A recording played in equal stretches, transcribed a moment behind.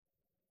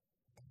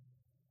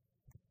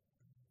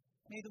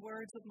May the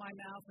words of my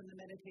mouth and the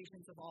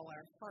meditations of all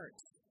our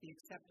hearts be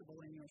acceptable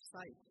in your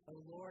sight, O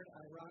Lord,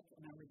 our rock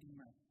and our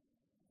redeemer.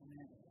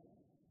 Amen.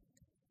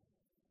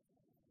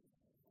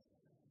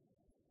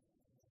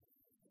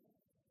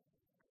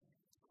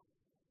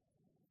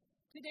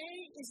 Today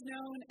is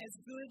known as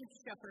Good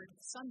Shepherd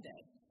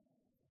Sunday.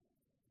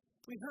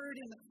 We heard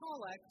in the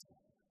collect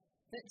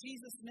that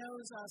Jesus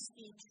knows us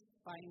each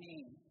by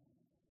name,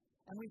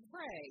 and we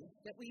pray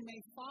that we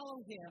may follow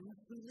him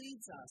who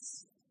leads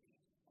us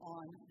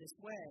on this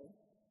way.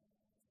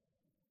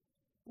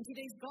 In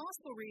today's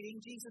gospel reading,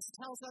 Jesus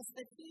tells us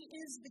that he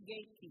is the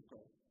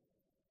gatekeeper,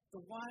 the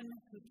one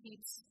who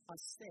keeps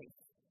us safe.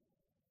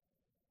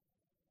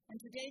 And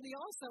today we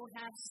also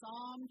have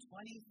Psalm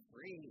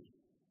 23.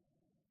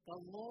 The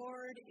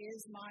Lord is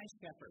my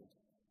shepherd.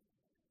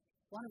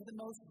 One of the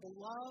most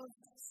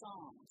beloved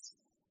psalms.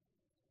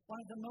 One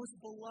of the most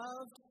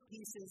beloved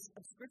pieces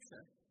of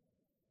Scripture.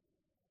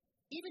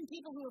 Even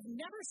people who have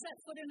never set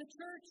foot in a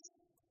church,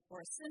 or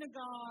a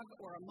synagogue,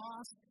 or a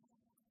mosque,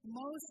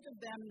 most of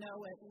them know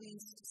at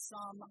least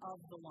some of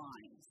the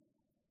lines.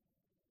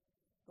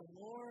 The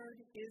Lord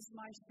is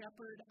my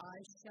shepherd, I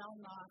shall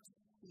not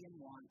be in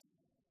want.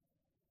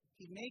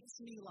 He makes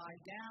me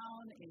lie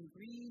down in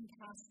green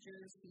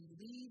pastures. He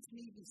leads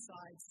me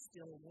beside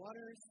still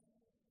waters.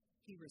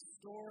 He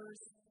restores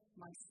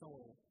my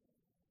soul.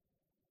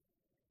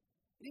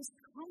 It is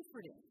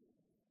comforting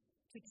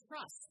to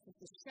trust that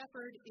the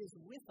shepherd is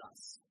with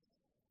us,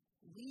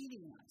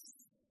 leading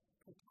us,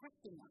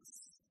 protecting us,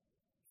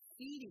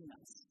 feeding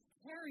us,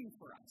 caring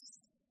for us.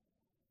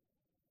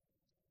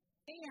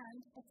 And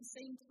at the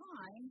same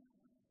time,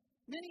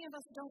 many of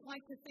us don't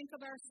like to think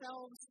of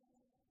ourselves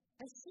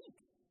as sheep,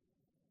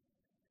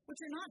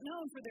 which are not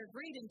known for their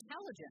great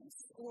intelligence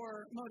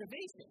or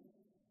motivation,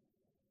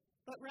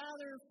 but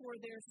rather for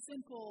their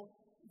simple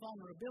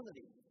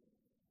vulnerability.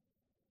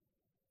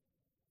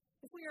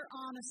 If we are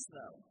honest,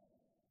 though,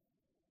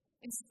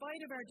 in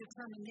spite of our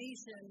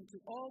determination to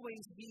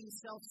always be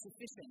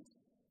self-sufficient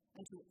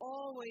and to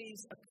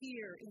always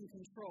appear in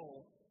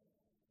control,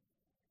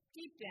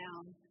 deep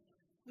down,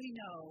 we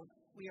know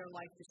we are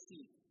like the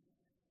sheep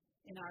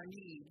in our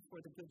need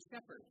for the Good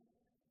Shepherd.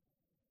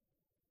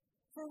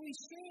 For we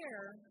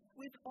share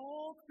with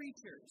all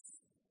creatures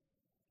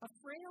a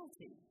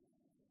frailty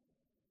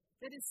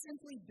that is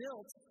simply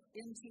built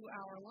into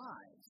our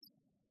lives.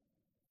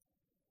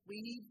 We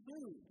need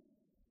food.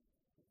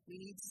 We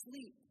need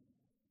sleep.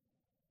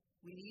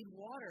 We need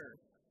water.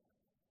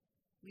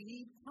 We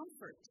need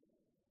comfort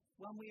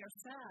when we are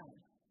sad.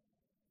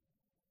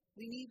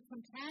 We need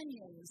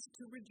companions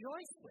to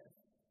rejoice with.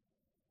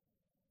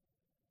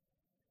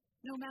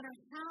 No matter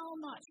how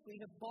much we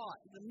have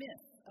bought the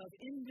myth of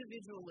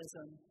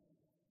individualism,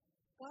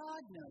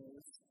 God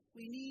knows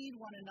we need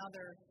one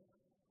another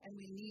and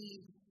we need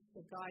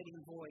the guiding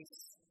voice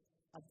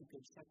of the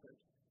Good Shepherd.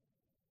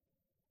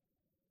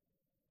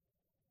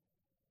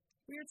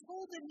 We are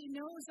told that he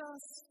knows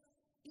us,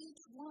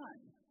 each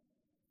one,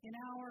 in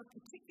our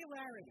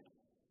particularity.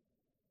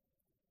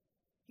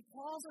 He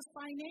calls us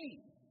by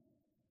name.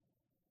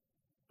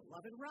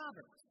 Beloved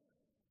Robert,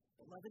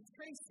 beloved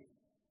Tracy,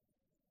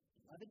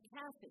 beloved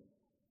Kathy.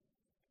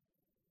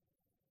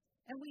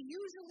 And we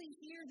usually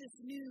hear this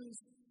news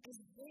as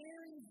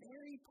very,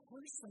 very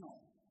personal,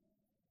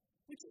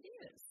 which it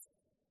is.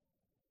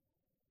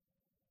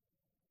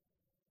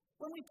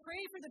 When we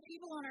pray for the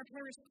people on our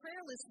parish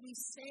prayer list, we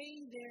say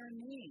their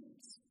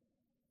names,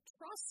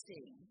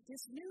 trusting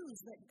this news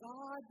that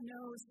God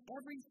knows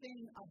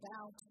everything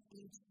about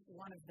each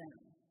one of them.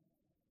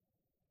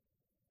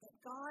 That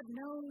God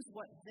knows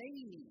what they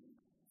need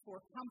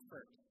for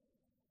comfort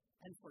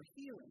and for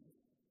healing.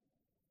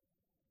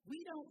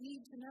 We don't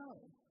need to know,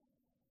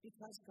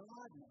 because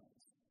God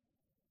knows.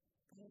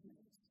 God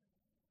knows.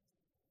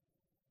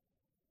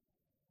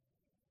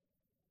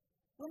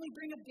 When we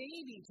bring a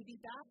baby to be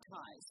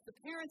baptized, the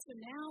parents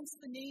announce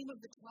the name of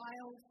the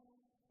child,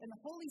 and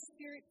the Holy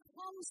Spirit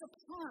comes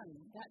upon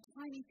that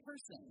tiny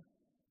person,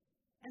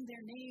 and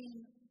their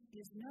name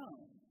is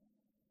known.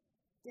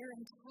 Their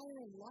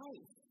entire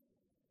life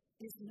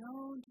is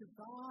known to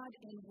God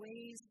in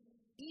ways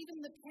even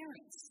the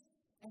parents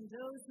and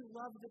those who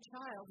love the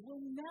child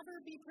will never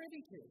be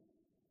privy to.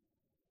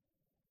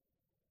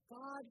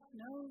 God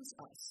knows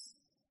us,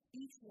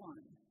 each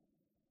one,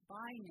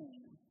 by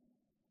name,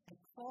 and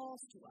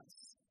calls to us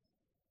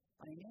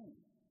by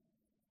name.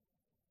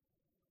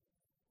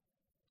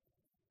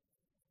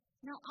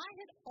 Now, I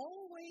had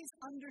always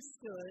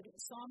understood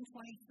Psalm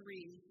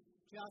 23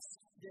 just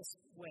this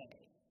way.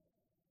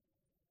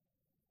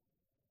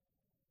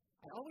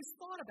 I always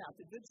thought about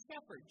the Good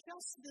Shepherd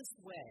just this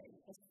way,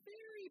 as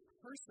very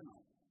personal.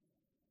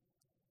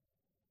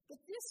 But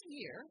this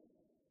year,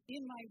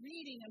 in my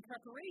reading and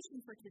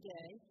preparation for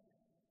today,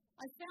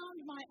 I found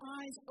my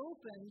eyes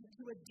opened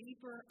to a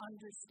deeper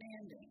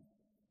understanding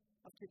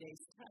of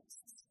today's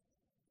texts.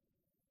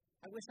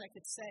 I wish I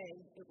could say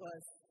it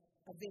was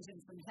a vision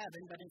from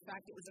heaven, but in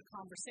fact it was a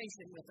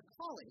conversation with a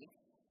colleague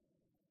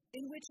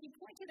in which he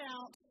pointed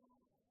out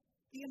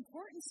the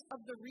importance of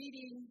the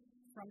reading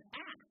from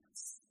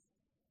Acts,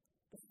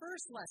 the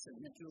first lesson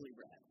that Julie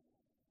read.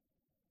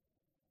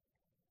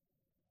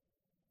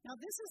 Now,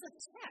 this is a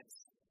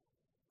text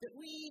that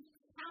we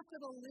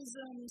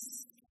capitalism's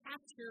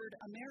captured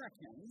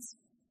Americans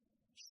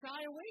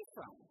shy away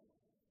from,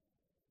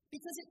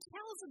 because it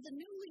tells of the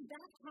newly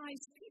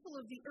baptized people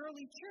of the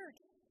early church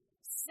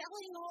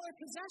selling all their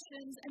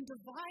possessions and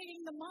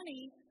dividing the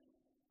money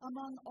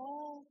among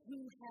all who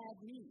had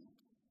need.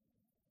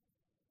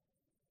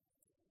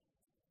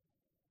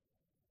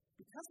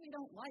 Because we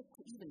don't like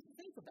to even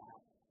think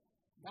about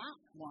that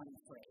one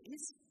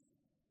phrase,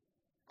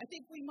 I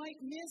think we might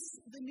miss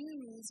the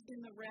news in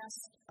the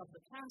rest of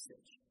the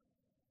passage.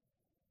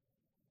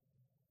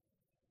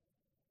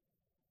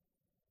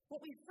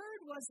 What we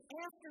heard was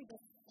after the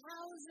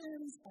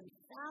thousands and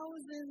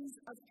thousands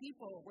of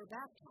people were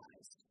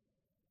baptized,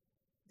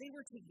 they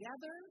were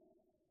together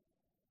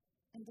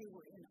and they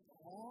were in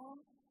awe.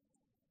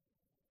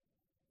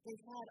 They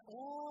had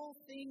all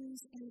things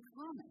in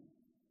common.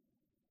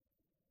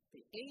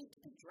 They ate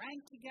and drank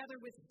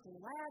together with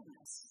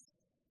gladness,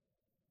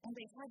 and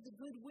they had the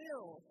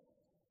goodwill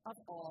of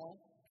all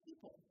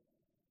people.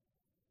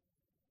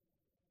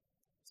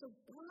 So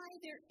by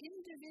their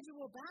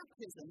individual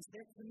baptisms,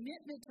 their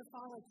commitment to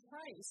follow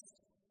Christ,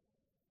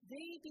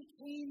 they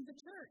became the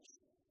church,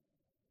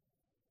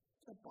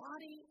 the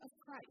body of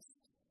Christ.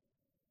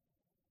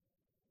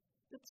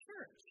 The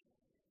church,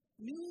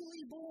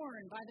 newly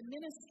born by the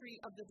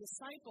ministry of the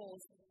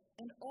disciples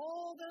and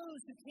all those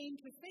who came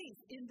to faith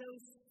in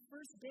those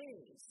first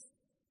days.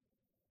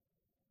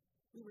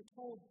 We were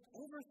told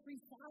over 3,000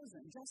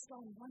 just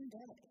on one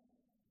day.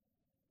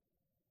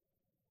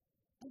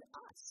 And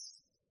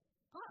us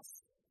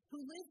who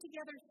live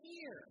together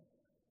here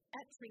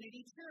at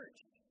Trinity Church,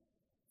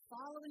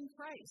 following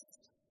Christ,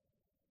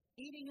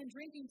 eating and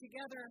drinking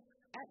together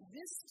at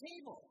this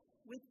table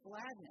with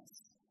gladness,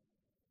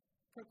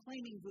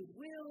 proclaiming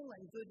goodwill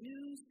and good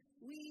news,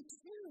 we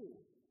too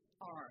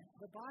are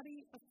the body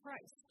of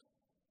Christ.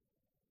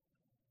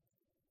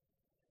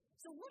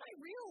 So what I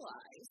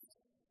realized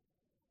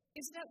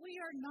is that we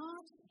are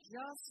not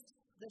just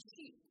the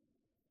sheep,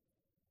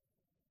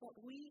 but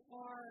we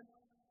are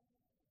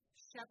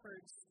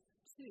shepherds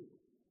too.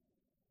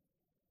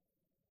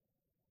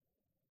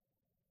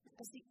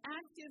 As the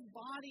active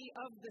body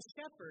of the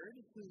shepherd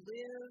who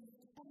lived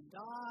and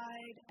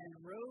died and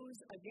rose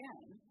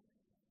again,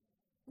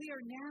 we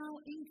are now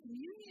in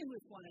communion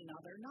with one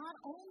another, not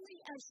only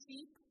as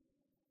sheep,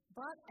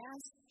 but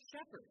as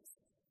shepherds.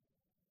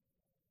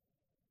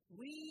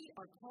 We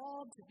are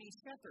called to be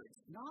shepherds,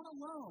 not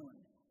alone,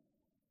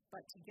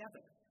 but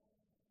together.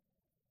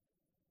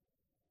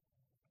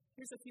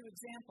 Here's a few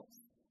examples.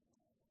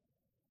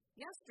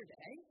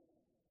 Yesterday,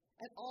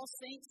 at All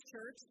Saints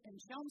Church in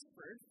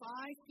Chelmsford,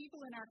 5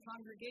 people in our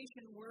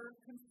congregation were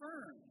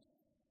confirmed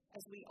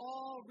as we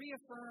all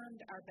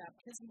reaffirmed our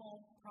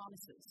baptismal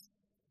promises.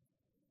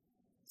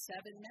 7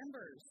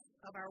 members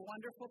of our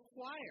wonderful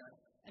choir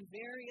and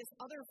various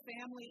other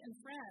family and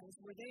friends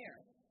were there.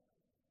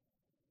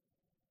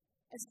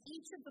 As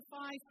each of the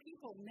 5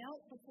 people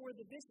knelt before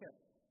the bishop,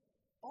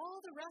 all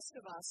the rest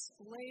of us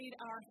laid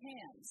our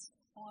hands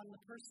on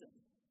the person.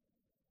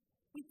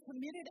 We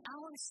committed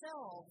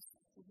ourselves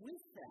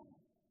with them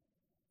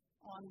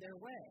on their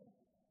way.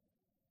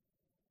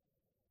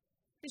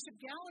 Bishop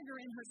Gallagher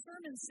in her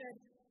sermon said,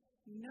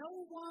 "No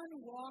one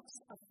walks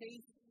a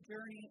faith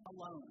journey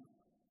alone.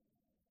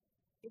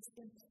 It's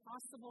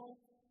impossible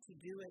to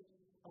do it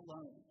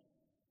alone."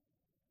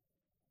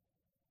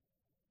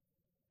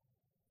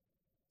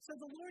 So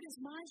the Lord is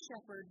my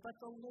shepherd, but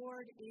the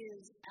Lord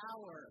is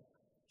our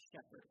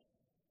shepherd.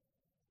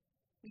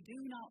 We do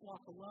not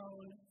walk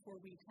alone, for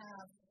we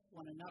have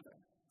one another.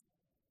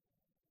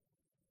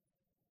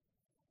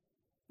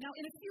 Now,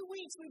 in a few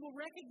weeks, we will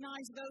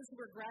recognize those who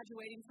are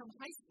graduating from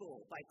high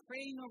school by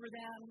praying over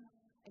them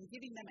and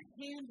giving them a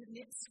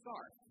hand-knit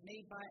scarf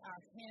made by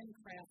our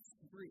handcrafts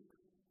group.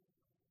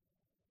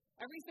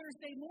 Every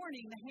Thursday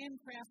morning, the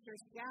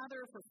handcrafters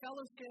gather for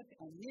fellowship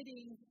and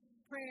knitting,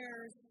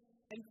 prayers,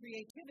 and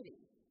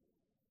creativity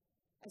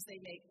as they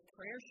make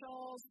prayer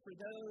shawls for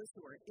those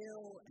who are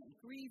ill and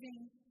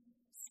grieving,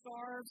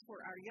 scarves for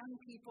our young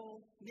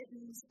people,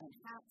 mittens and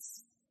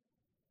hats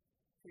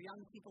for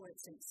young people at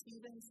St.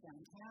 Stephen's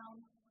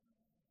downtown.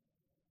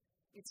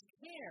 It's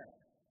care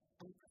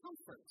and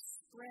comfort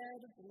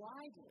spread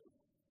widely.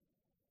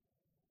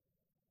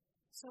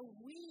 So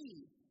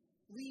we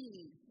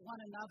lead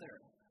one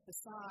another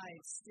beside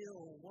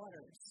still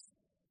waters.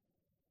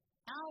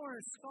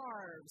 Our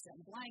scarves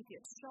and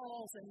blankets,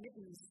 shawls and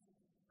mittens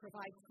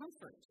provide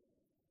comfort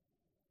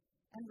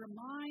and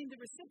remind the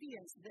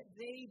recipients that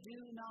they do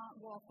not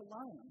walk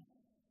alone,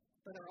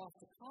 but are off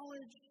to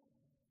college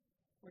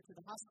or to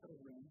the hospital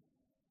room.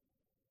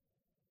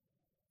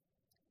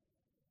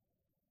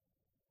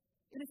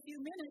 In a few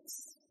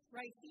minutes,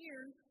 right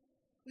here,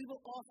 we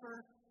will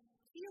offer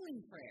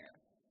healing prayer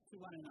to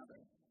one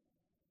another.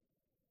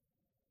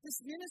 This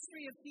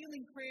ministry of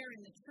healing prayer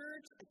in the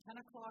church at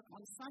 10 o'clock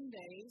on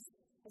Sundays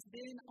has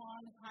been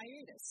on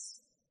hiatus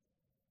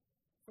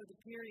for the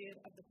period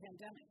of the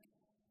pandemic.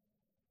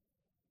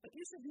 But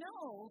you should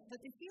know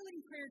that the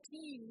Healing Prayer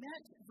team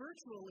met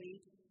virtually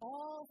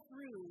all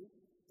through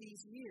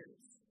these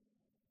years,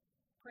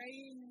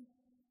 praying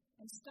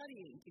and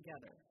studying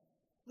together,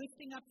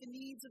 lifting up the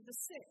needs of the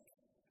sick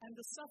and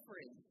the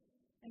suffering,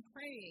 and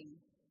praying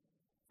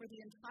for the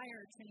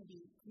entire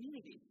Trinity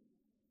community.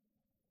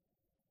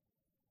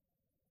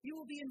 You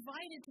will be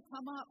invited to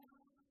come up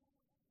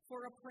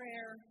for a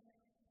prayer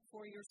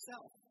for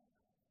yourself,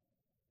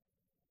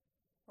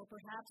 or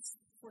perhaps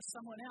for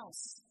someone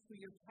else who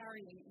you're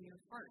carrying in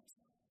your heart.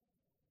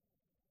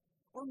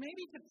 Or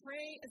maybe to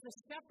pray as a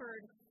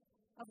shepherd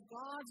of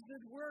God's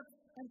good work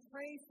and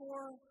pray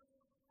for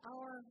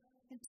our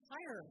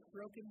entire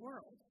broken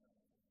world.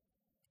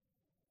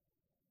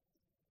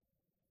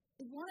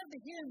 In one of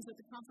the hymns at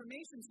the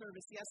confirmation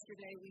service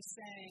yesterday, we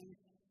sang,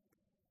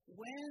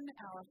 "When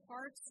our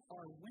hearts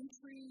are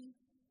wintry,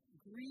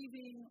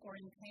 grieving, or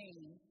in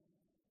pain,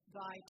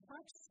 thy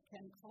touch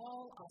can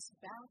call us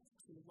back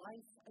to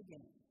life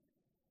again."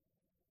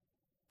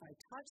 Thy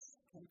touch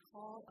can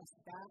call us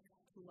back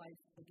to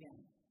life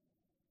again.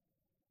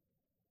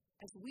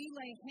 As we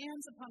lay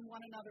hands upon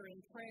one another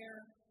in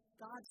prayer,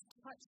 God's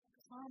touch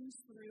comes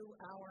through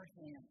our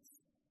hands.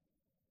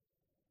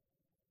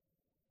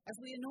 As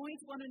we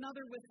anoint one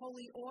another with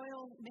holy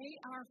oil, may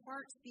our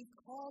hearts be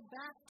called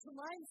back to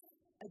life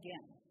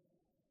again.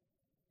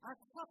 Our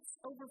cups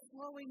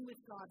overflowing with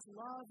God's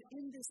love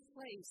in this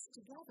place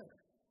together.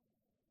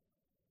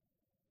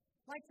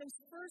 Like those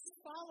first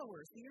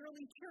followers, the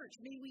early church,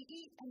 may we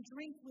eat and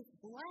drink with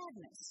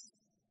gladness,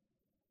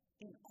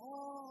 in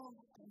awe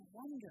and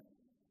wonder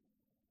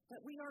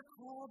that we are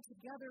called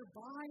together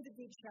by the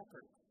Good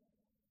Shepherd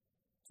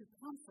to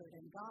comfort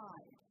and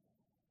guide,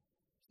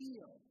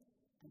 heal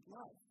and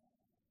love.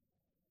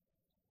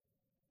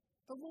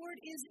 The Lord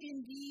is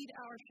indeed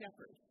our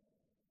shepherd,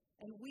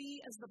 and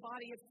we as the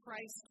body of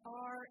Christ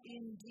are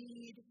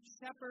indeed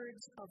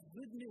shepherds of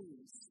good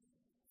news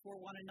for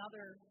one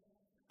another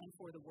and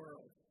for the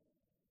world.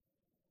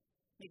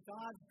 May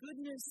God's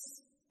goodness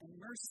and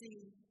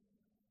mercy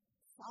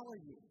follow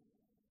you.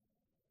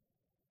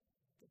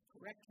 The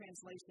correct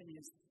translation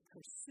is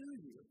pursue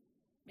you.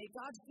 May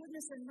God's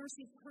goodness and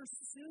mercy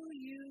pursue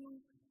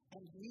you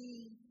and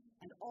me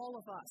and all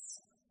of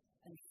us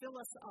and fill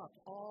us up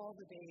all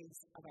the days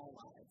of our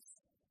lives.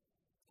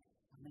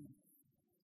 Amen.